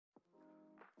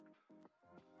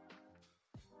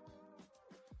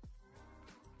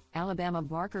Alabama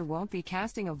barker won't be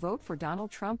casting a vote for Donald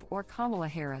Trump or Kamala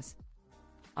Harris.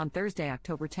 On Thursday,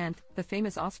 October 10th, the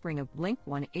famous offspring of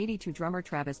Blink-182 drummer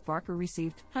Travis Barker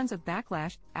received tons of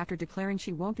backlash after declaring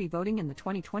she won't be voting in the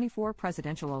 2024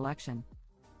 presidential election.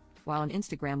 While on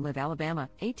Instagram, Live Alabama,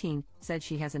 18, said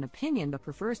she has an opinion but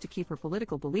prefers to keep her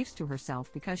political beliefs to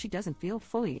herself because she doesn't feel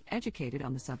fully educated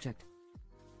on the subject.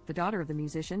 The daughter of the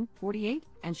musician, 48,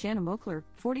 and Shanna Moakler,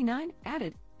 49,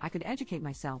 added, "I could educate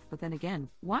myself, but then again,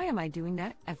 why am I doing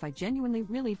that if I genuinely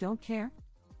really don't care?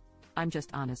 I'm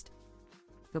just honest."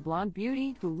 The blonde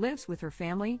beauty, who lives with her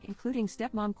family, including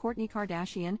stepmom Kourtney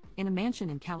Kardashian, in a mansion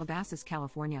in Calabasas,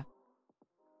 California,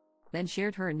 then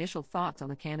shared her initial thoughts on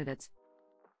the candidates.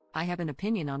 "I have an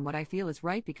opinion on what I feel is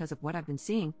right because of what I've been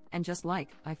seeing, and just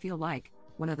like, I feel like,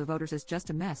 one of the voters is just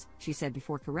a mess," she said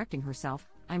before correcting herself.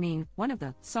 "I mean, one of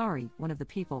the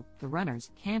people, the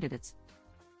runners, candidates.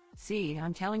 See,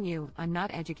 I'm telling you, I'm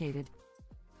not educated.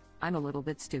 I'm a little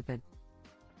bit stupid."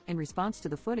 In response to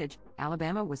the footage,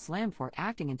 Alabama was slammed for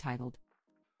acting entitled.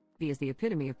 "V is the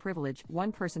epitome of privilege,"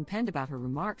 one person penned about her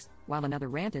remarks, while another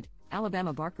ranted,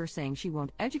 "Alabama barker saying she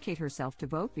won't educate herself to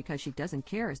vote because she doesn't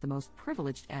care is the most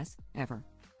privileged S ever.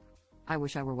 I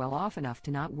wish I were well off enough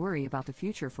to not worry about the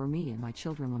future for me and my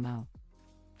children Lamo."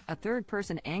 A third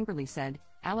person angrily said,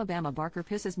 "Alabama barker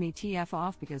pisses me TF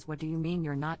off because what do you mean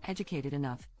you're not educated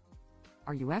enough?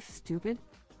 Are you F stupid?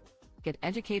 Get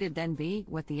educated then B,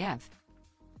 what the F?"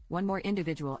 One more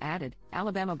individual added,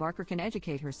 "Alabama barker can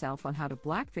educate herself on how to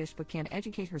blackfish but can't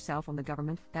educate herself on the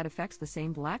government that affects the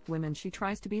same black women she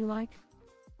tries to be like.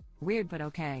 Weird but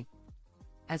okay."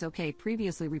 As OK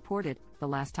previously reported, the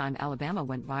last time Alabama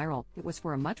went viral, it was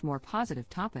for a much more positive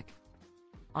topic.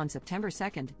 On September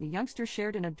 2nd, the youngster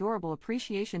shared an adorable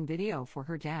appreciation video for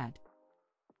her dad.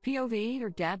 POV, her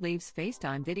dad leaves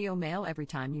FaceTime video mail every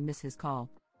time you miss his call.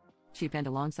 She penned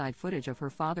alongside footage of her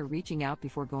father reaching out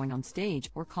before going on stage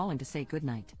or calling to say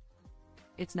goodnight.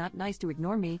 "It's not nice to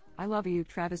ignore me, I love you,"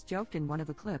 Travis joked in one of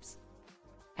the clips.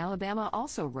 Alabama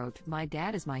also wrote, "My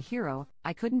dad is my hero,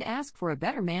 I couldn't ask for a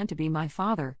better man to be my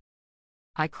father.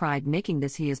 I cried making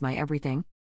this, he is my everything."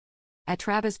 At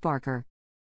Travis Barker,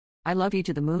 "I love you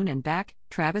to the moon and back,"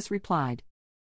 Travis replied.